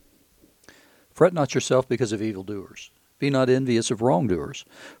Fret not yourself because of evildoers. Be not envious of wrongdoers,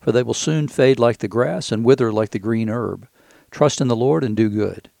 for they will soon fade like the grass and wither like the green herb. Trust in the Lord and do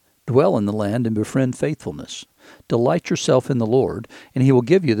good. Dwell in the land and befriend faithfulness. Delight yourself in the Lord, and he will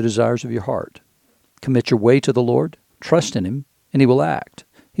give you the desires of your heart. Commit your way to the Lord, trust in him, and he will act.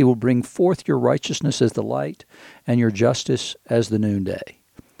 He will bring forth your righteousness as the light, and your justice as the noonday.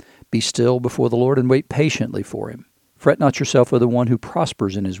 Be still before the Lord and wait patiently for him. Fret not yourself over the one who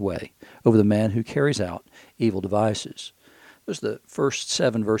prospers in his way, over the man who carries out evil devices. Those are the first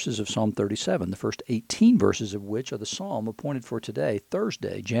 7 verses of Psalm 37, the first 18 verses of which are the psalm appointed for today,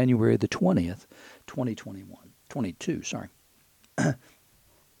 Thursday, January the 20th, 2022.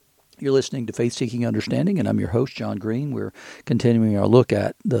 You're listening to Faith Seeking Understanding, and I'm your host, John Green. We're continuing our look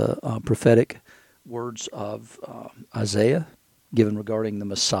at the prophetic words of Isaiah given regarding the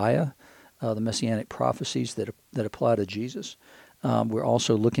Messiah, the messianic prophecies that apply to Jesus. We're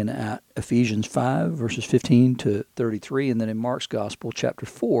also looking at Ephesians 5, verses 15 to 33, and then in Mark's Gospel, chapter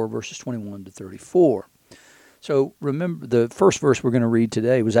 4, verses 21 to 34. So remember, the first verse we're going to read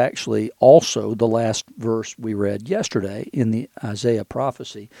today was actually also the last verse we read yesterday in the Isaiah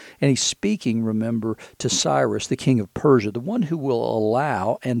prophecy. And he's speaking, remember, to Cyrus, the king of Persia, the one who will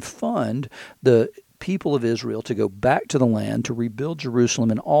allow and fund the people of Israel to go back to the land, to rebuild Jerusalem,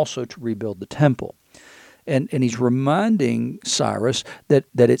 and also to rebuild the temple. And he's reminding Cyrus that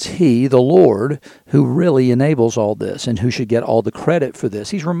it's he, the Lord, who really enables all this and who should get all the credit for this.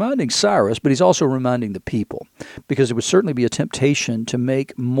 He's reminding Cyrus, but he's also reminding the people, because it would certainly be a temptation to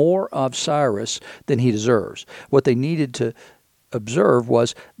make more of Cyrus than he deserves. What they needed to observe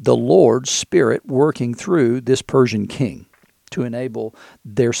was the Lord's Spirit working through this Persian king to enable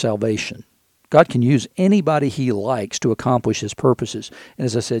their salvation. God can use anybody he likes to accomplish his purposes. And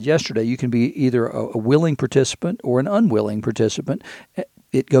as I said yesterday, you can be either a willing participant or an unwilling participant.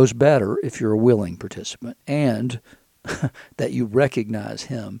 It goes better if you're a willing participant and that you recognize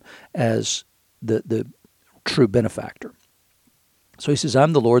him as the true benefactor. So he says,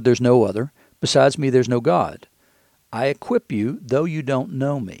 I'm the Lord, there's no other. Besides me, there's no God. I equip you, though you don't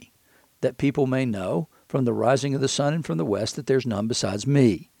know me, that people may know from the rising of the sun and from the west that there's none besides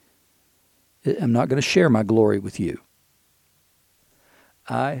me. I'm not going to share my glory with you.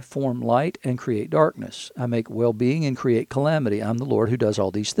 I form light and create darkness. I make well-being and create calamity. I'm the Lord who does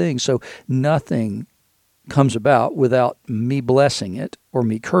all these things. So nothing comes about without me blessing it or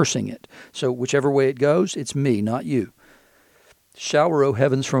me cursing it. So whichever way it goes, it's me, not you. Shower, O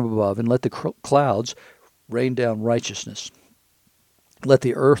heavens, from above, and let the clouds rain down righteousness. Let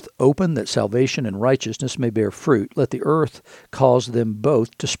the earth open, that salvation and righteousness may bear fruit. Let the earth cause them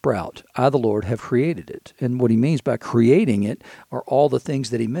both to sprout. I, the Lord, have created it. And what he means by creating it are all the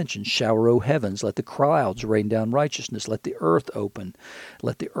things that he mentions. Shower, O heavens. Let the clouds rain down righteousness. Let the earth open.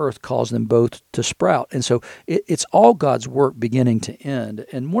 Let the earth cause them both to sprout. And so it's all God's work beginning to end.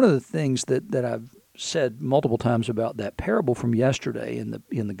 And one of the things that I've said multiple times about that parable from yesterday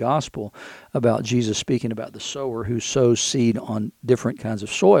in the gospel about Jesus speaking about the sower who sows seed on different kinds of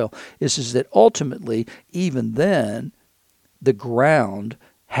soil is that ultimately, even then, the ground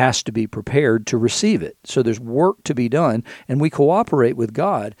has to be prepared to receive it. So there's work to be done, and we cooperate with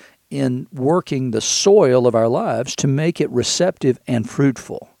God in working the soil of our lives to make it receptive and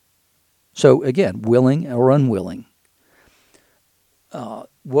fruitful. So again, willing or unwilling.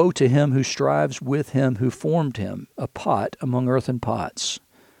 Woe to him who strives with him who formed him, a pot among earthen pots.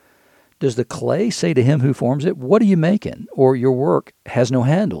 Does the clay say to him who forms it, what are you making? Or your work has no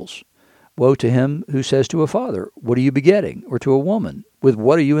handles. Woe to him who says to a father, what are you begetting? Or to a woman, with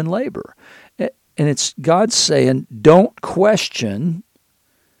what are you in labor? And it's God saying, don't question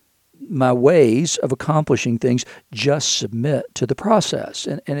my ways of accomplishing things, just submit to the process.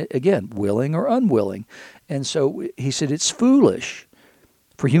 And again, willing or unwilling. And so he said, it's foolish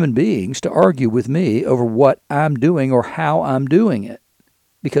for human beings to argue with me over what I'm doing or how I'm doing it.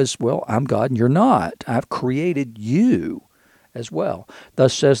 Because, well, I'm God and you're not. I've created you as well.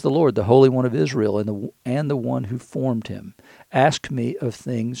 Thus says the Lord, the Holy One of Israel, and the one who formed him. Ask me of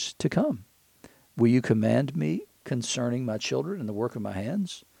things to come. Will you command me concerning my children and the work of my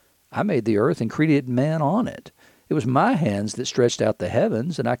hands? I made the earth and created man on it. It was my hands that stretched out the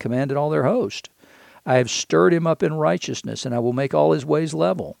heavens, and I commanded all their host. I have stirred him up in righteousness, and I will make all his ways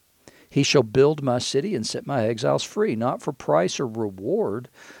level. He shall build my city and set my exiles free, not for price or reward,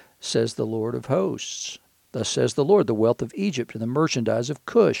 says the Lord of hosts. Thus says the Lord, the wealth of Egypt and the merchandise of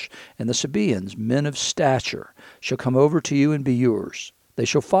Cush and the Sabaeans, men of stature, shall come over to you and be yours. They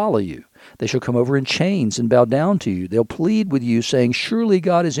shall follow you. They shall come over in chains and bow down to you. They'll plead with you, saying, surely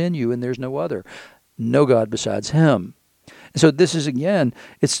God is in you, and there's no other, no God besides him. And so this is, again,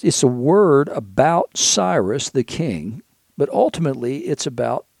 it's a word about Cyrus the king, but ultimately it's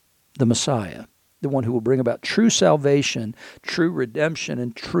about the Messiah, the one who will bring about true salvation, true redemption,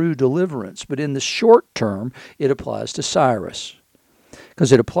 and true deliverance. But in the short term, it applies to Cyrus,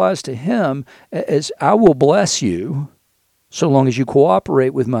 because it applies to him as, I will bless you so long as you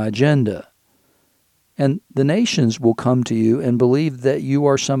cooperate with my agenda. And the nations will come to you and believe that you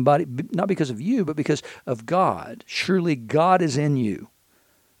are somebody, not because of you, but because of God. Surely God is in you.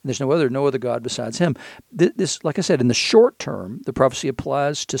 There's no other God besides him. This, like I said, in the short term, the prophecy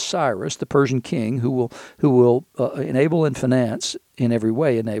applies to Cyrus, the Persian king, who will enable and finance, in every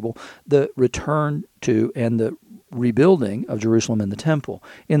way enable, the return to and the rebuilding of Jerusalem and the temple.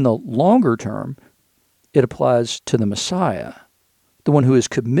 In the longer term, it applies to the Messiah, the one who has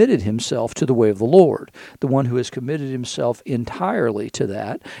committed himself to the way of the Lord, the one who has committed himself entirely to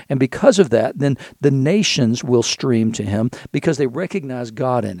that. And because of that, then the nations will stream to him because they recognize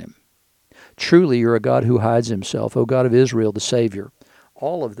God in him. Truly, you're a God who hides himself, O God of Israel, the Savior.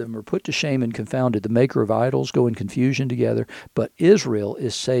 All of them are put to shame and confounded. The maker of idols go in confusion together, but Israel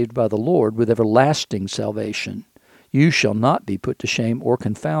is saved by the Lord with everlasting salvation. You shall not be put to shame or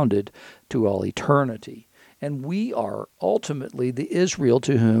confounded to all eternity. And we are ultimately the Israel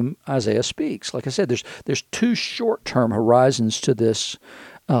to whom Isaiah speaks. Like I said, there's two short-term horizons to this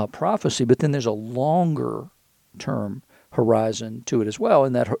prophecy, but then there's a longer-term horizon to it as well.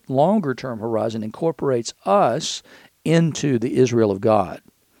 And that longer-term horizon incorporates us into the Israel of God.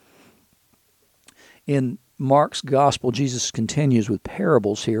 In Mark's gospel, Jesus continues with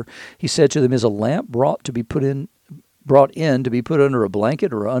parables here. He said to them, "Is a lamp brought in to be put under a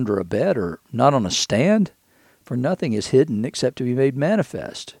blanket or under a bed, or not on a stand? For nothing is hidden except to be made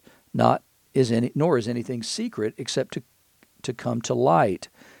manifest, nor is anything secret except to come to light.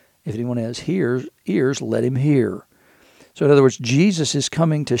 If anyone has ears, let him hear." So in other words, Jesus is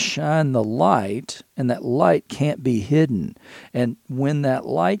coming to shine the light, and that light can't be hidden. And when that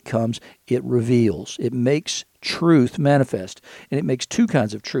light comes, it reveals. It makes truth manifest. And it makes two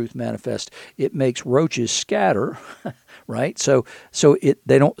kinds of truth manifest. It makes roaches scatter, right? So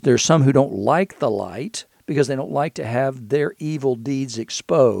there's some who don't like the light, because they don't like to have their evil deeds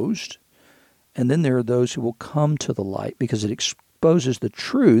exposed. And then there are those who will come to the light because it exposes the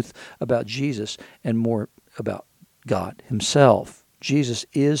truth about Jesus and more about God himself. Jesus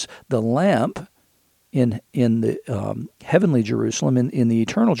is the lamp in the heavenly Jerusalem, in the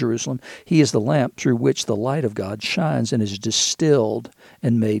eternal Jerusalem. He is the lamp through which the light of God shines and is distilled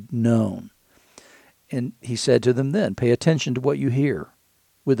and made known. And he said to them then, pay attention to what you hear.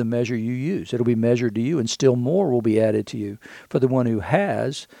 With the measure you use, it'll be measured to you, and still more will be added to you. For the one who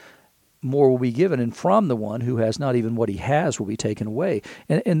has, more will be given, and from the one who has not, even what he has will be taken away.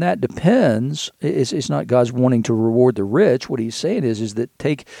 And that depends. It's not God's wanting to reward the rich. What he's saying is that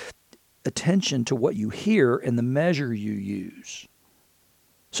take attention to what you hear and the measure you use.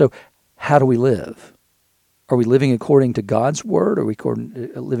 So how do we live? Are we living according to God's word? Are we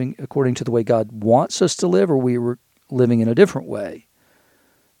living according to the way God wants us to live, or are we living in a different way?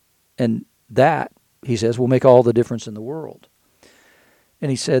 And that, he says, will make all the difference in the world.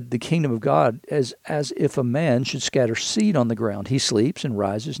 And he said, the kingdom of God, as if a man should scatter seed on the ground. He sleeps and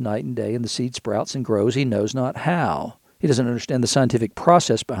rises night and day, and the seed sprouts and grows. He knows not how. He doesn't understand the scientific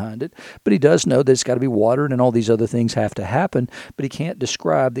process behind it, but he does know that it's got to be watered and all these other things have to happen, but he can't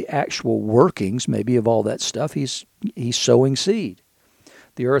describe the actual workings, maybe, of all that stuff. He's sowing seed.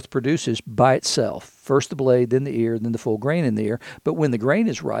 The earth produces by itself, first the blade, then the ear, then the full grain in the ear. But when the grain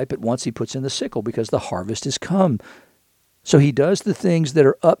is ripe, at once he puts in the sickle, because the harvest is come. So he does the things that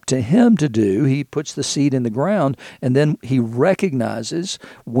are up to him to do. He puts the seed in the ground, and then he recognizes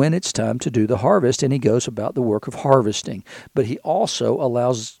when it's time to do the harvest, and he goes about the work of harvesting. But he also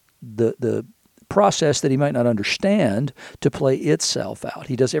allows the process that he might not understand to play itself out.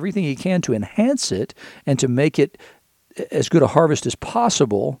 He does everything he can to enhance it and to make it as good a harvest as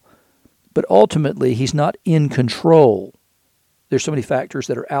possible, but ultimately he's not in control. There's so many factors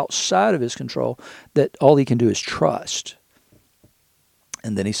that are outside of his control that all he can do is trust.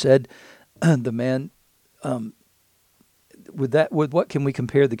 And then he said, the man, with what can we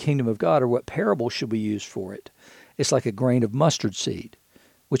compare the kingdom of God, or what parable should we use for it? It's like a grain of mustard seed,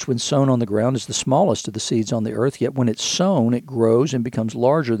 which when sown on the ground is the smallest of the seeds on the earth, yet when it's sown, it grows and becomes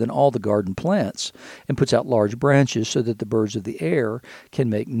larger than all the garden plants, and puts out large branches so that the birds of the air can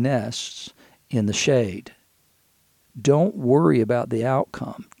make nests in the shade. Don't worry about the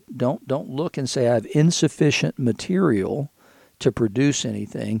outcome. Don't look and say, I have insufficient material to produce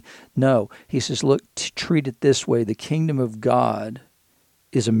anything. No, he says, look, treat it this way. The kingdom of God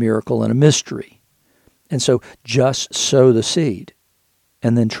is a miracle and a mystery. And so just sow the seed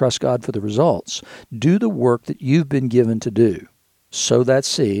and then trust God for the results. Do the work that you've been given to do. Sow that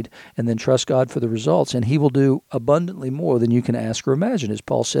seed and then trust God for the results, and He will do abundantly more than you can ask or imagine, as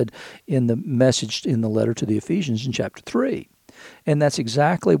Paul said in the message in the letter to the Ephesians in chapter 3. And that's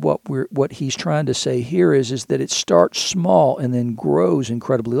exactly what he's trying to say here is that it starts small and then grows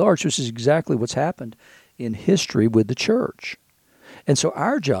incredibly large. This is exactly what's happened in history with the church. And so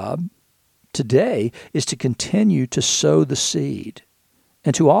our job today is to continue to sow the seed.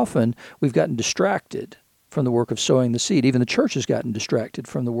 And too often we've gotten distracted from the work of sowing the seed. Even the church has gotten distracted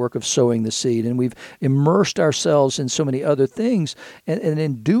from the work of sowing the seed, and we've immersed ourselves in so many other things. And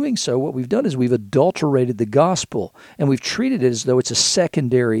in doing so, what we've done is we've adulterated the gospel, and we've treated it as though it's a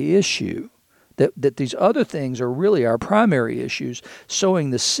secondary issue, that these other things are really our primary issues.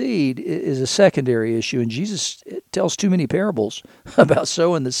 Sowing the seed is a secondary issue, and Jesus tells too many parables about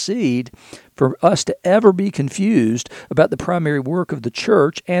sowing the seed for us to ever be confused about the primary work of the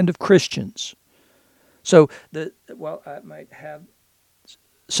church and of Christians. So, I might have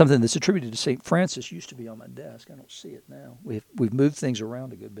something that's attributed to St. Francis used to be on my desk. I don't see it now. We've moved things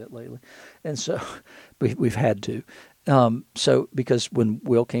around a good bit lately, and so we've had to. So because when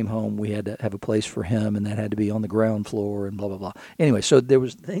Will came home, we had to have a place for him, and that had to be on the ground floor, and blah blah blah. Anyway, so there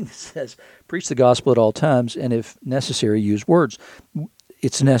was a thing that says, "Preach the gospel at all times, and if necessary, use words."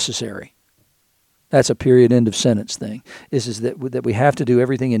 It's necessary. That's a period, end of sentence thing, is that we have to do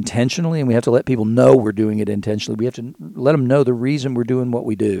everything intentionally, and we have to let people know we're doing it intentionally. We have to let them know the reason we're doing what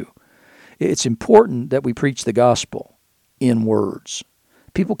we do. It's important that we preach the gospel in words.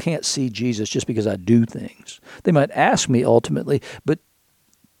 People can't see Jesus just because I do things. They might ask me ultimately, but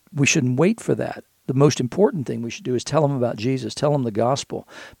we shouldn't wait for that. The most important thing we should do is tell them about Jesus, tell them the gospel,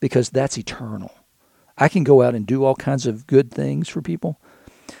 because that's eternal. I can go out and do all kinds of good things for people,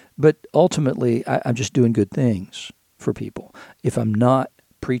 but ultimately, I'm just doing good things for people. If I'm not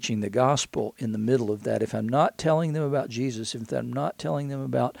preaching the gospel in the middle of that, if I'm not telling them about Jesus, if I'm not telling them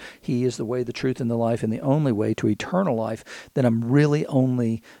about He is the way, the truth, and the life, and the only way to eternal life, then I'm really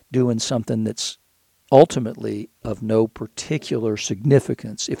only doing something that's ultimately of no particular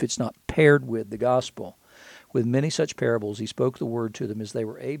significance if it's not paired with the gospel. With many such parables, He spoke the word to them as they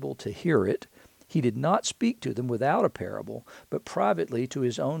were able to hear it. He did not speak to them without a parable, but privately to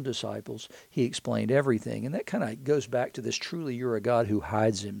His own disciples, He explained everything. And that kind of goes back to this, truly you're a God who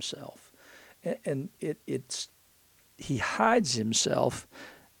hides Himself. And He hides Himself,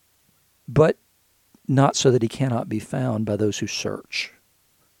 but not so that He cannot be found by those who search.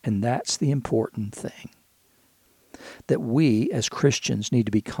 And that's the important thing. That we, as Christians, need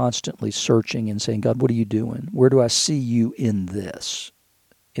to be constantly searching and saying, God, what are you doing? Where do I see you in this?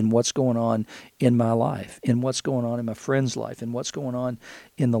 In what's going on in my life, in what's going on in my friend's life, in what's going on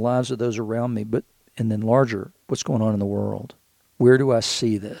in the lives of those around me, and then larger, what's going on in the world. Where do I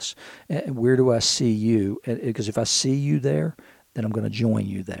see this? And where do I see you? Because if I see you there, then I'm going to join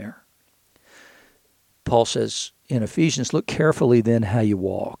you there. Paul says in Ephesians, look carefully then how you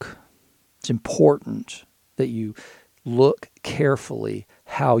walk. It's important that you look carefully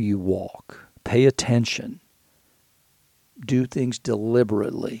how you walk. Pay attention. Do things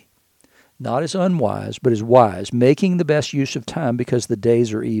deliberately, not as unwise, but as wise, making the best use of time because the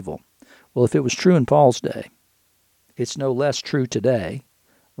days are evil. Well, if it was true in Paul's day, it's no less true today.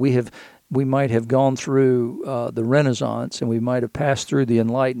 We might have gone through the Renaissance, and we might have passed through the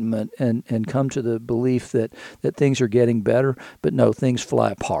Enlightenment and come to the belief that things are getting better, but no, things fly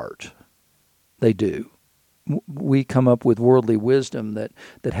apart. They do. We come up with worldly wisdom that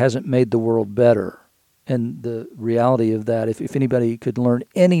hasn't made the world better. And the reality of that, if anybody could learn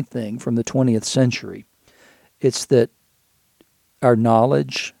anything from the 20th century, it's that our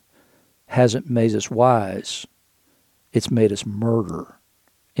knowledge hasn't made us wise. It's made us murder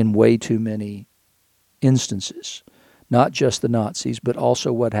in way too many instances. Not just the Nazis, but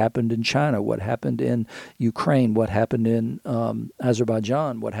also what happened in China, what happened in Ukraine, what happened in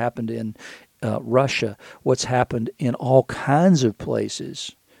Azerbaijan, what happened in Russia, what's happened in all kinds of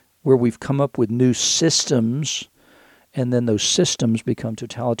places where we've come up with new systems, and then those systems become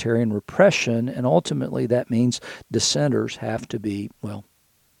totalitarian repression, and ultimately that means dissenters have to be,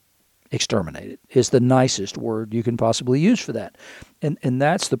 exterminated is the nicest word you can possibly use for that. And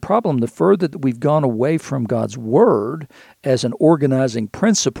that's the problem. The further that we've gone away from God's Word as an organizing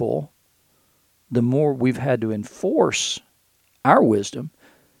principle, the more we've had to enforce our wisdom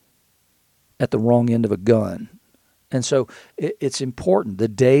at the wrong end of a gun. And so it's important. The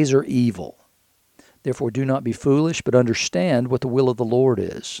days are evil. Therefore, do not be foolish, but understand what the will of the Lord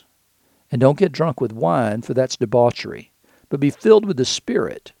is. And don't get drunk with wine, for that's debauchery. But be filled with the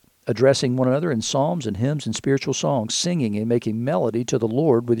Spirit, addressing one another in psalms and hymns and spiritual songs, singing and making melody to the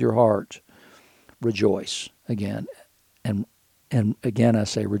Lord with your heart. Rejoice again. And again I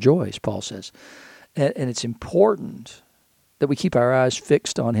say rejoice, Paul says. And it's important that we keep our eyes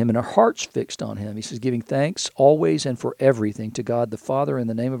fixed on him and our hearts fixed on him. He says, giving thanks always and for everything to God the Father in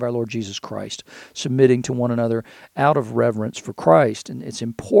the name of our Lord Jesus Christ, submitting to one another out of reverence for Christ. And it's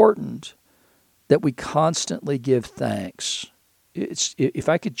important that we constantly give thanks. If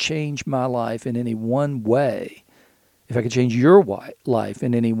I could change my life in any one way, if I could change your life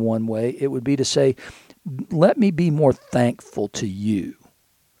in any one way, it would be to say, let me be more thankful to you.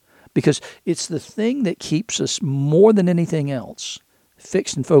 Because it's the thing that keeps us more than anything else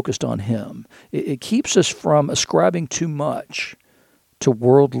fixed and focused on him. It keeps us from ascribing too much to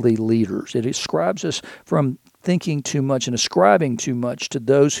worldly leaders. It ascribes us from thinking too much and ascribing too much to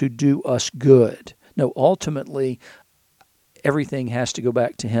those who do us good. No, ultimately, everything has to go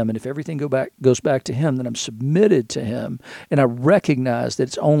back to him. And if everything goes back to him, then I'm submitted to him. And I recognize that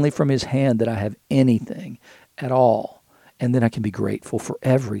it's only from his hand that I have anything at all. And then I can be grateful for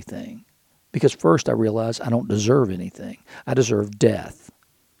everything. Because first I realize I don't deserve anything. I deserve death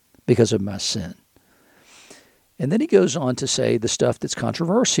because of my sin. And then he goes on to say the stuff that's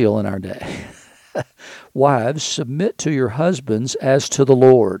controversial in our day. Wives, submit to your husbands as to the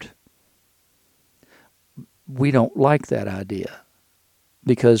Lord. We don't like that idea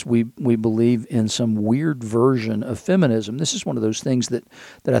because we believe in some weird version of feminism. This is one of those things that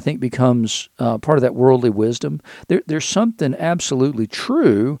I think becomes part of that worldly wisdom. There's something absolutely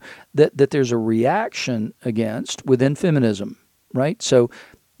true that there's a reaction against within feminism, right? So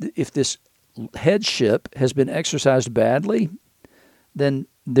if this headship has been exercised badly, then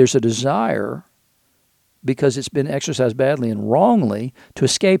there's a desire, because it's been exercised badly and wrongly, to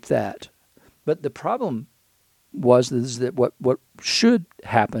escape that. But the problem is that what should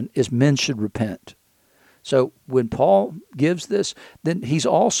happen is men should repent. So when Paul gives this, then he's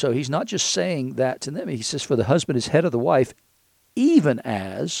not just saying that to them. He says, for the husband is head of the wife, even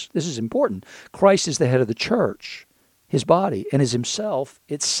as, this is important, Christ is the head of the church, his body, and is himself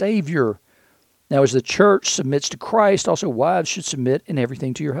its Savior. Now, as the church submits to Christ, also wives should submit in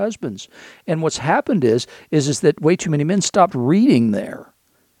everything to your husbands. And what's happened is that way too many men stopped reading there.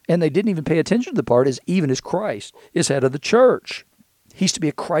 And they didn't even pay attention to the part even as Christ is head of the church. He's to be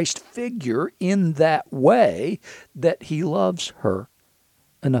a Christ figure in that way that he loves her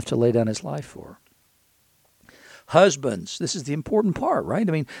enough to lay down his life for her. Husbands, this is the important part, right?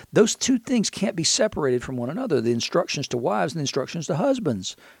 I mean, those two things can't be separated from one another, the instructions to wives and the instructions to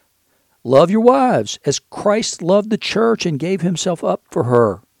husbands. Love your wives as Christ loved the church and gave himself up for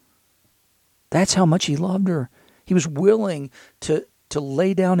her. That's how much he loved her. He was willing to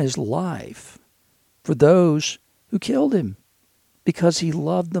lay down his life for those who killed him because he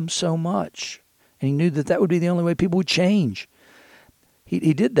loved them so much. And he knew that would be the only way people would change.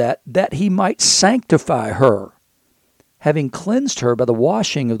 He did that he might sanctify her, having cleansed her by the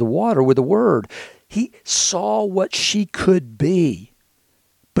washing of the water with the word. He saw what she could be,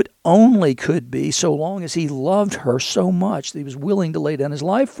 but only could be so long as he loved her so much that he was willing to lay down his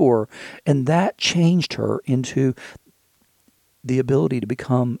life for her. And that changed her into the ability to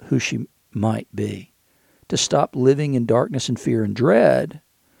become who she might be, to stop living in darkness and fear and dread,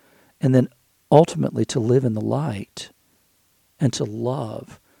 and then ultimately to live in the light and to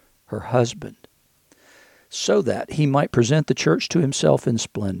love her husband so that he might present the church to himself in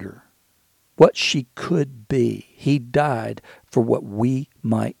splendor, what she could be. He died for what we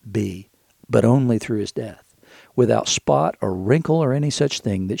might be, but only through his death, without spot or wrinkle or any such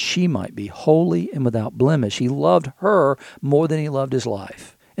thing, that she might be holy and without blemish. He loved her more than he loved his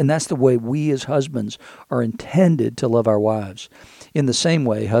life. And that's the way we as husbands are intended to love our wives. In the same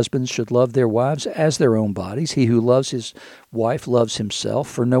way, husbands should love their wives as their own bodies. He who loves his wife loves himself,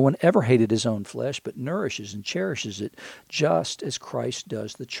 for no one ever hated his own flesh, but nourishes and cherishes it, just as Christ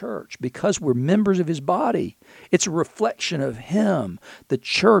does the church. Because we're members of his body, it's a reflection of him. The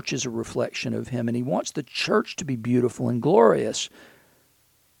church is a reflection of him, and he wants the church to be beautiful and glorious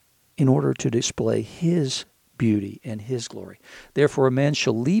in order to display his beauty and his glory. Therefore a man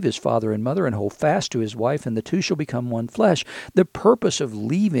shall leave his father and mother and hold fast to his wife, and the two shall become one flesh. The purpose of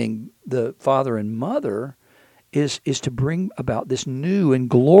leaving the father and mother is to bring about this new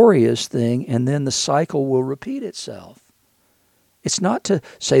and glorious thing, and then the cycle will repeat itself. It's not to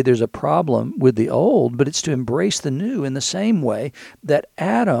say there's a problem with the old, but it's to embrace the new in the same way that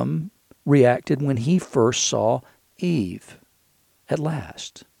Adam reacted when he first saw Eve. At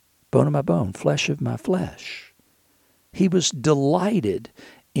last, bone of my bone, flesh of my flesh. He was delighted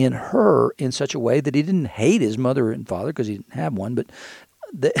in her in such a way that he didn't hate his mother and father because he didn't have one, but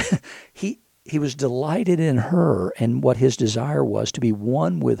he was delighted in her, and what his desire was to be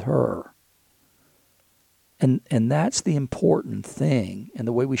one with her. And that's the important thing, and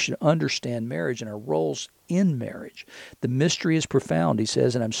the way we should understand marriage and our roles in marriage. The mystery is profound, he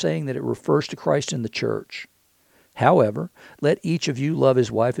says, and I'm saying that it refers to Christ in the church. However, let each of you love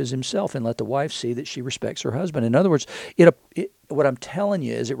his wife as himself, and let the wife see that she respects her husband. In other words, what I'm telling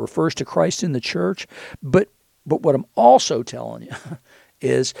you is it refers to Christ in the church, but what I'm also telling you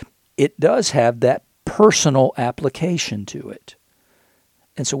is it does have that personal application to it.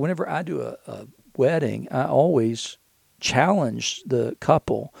 And so whenever I do a wedding, I always challenge the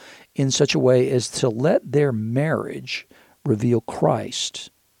couple in such a way as to let their marriage reveal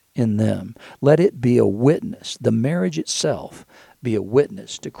Christ in them. Let it be a witness, the marriage itself be a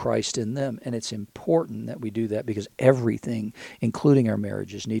witness to Christ in them. And it's important that we do that because everything, including our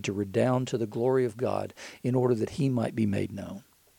marriages, need to redound to the glory of God in order that he might be made known.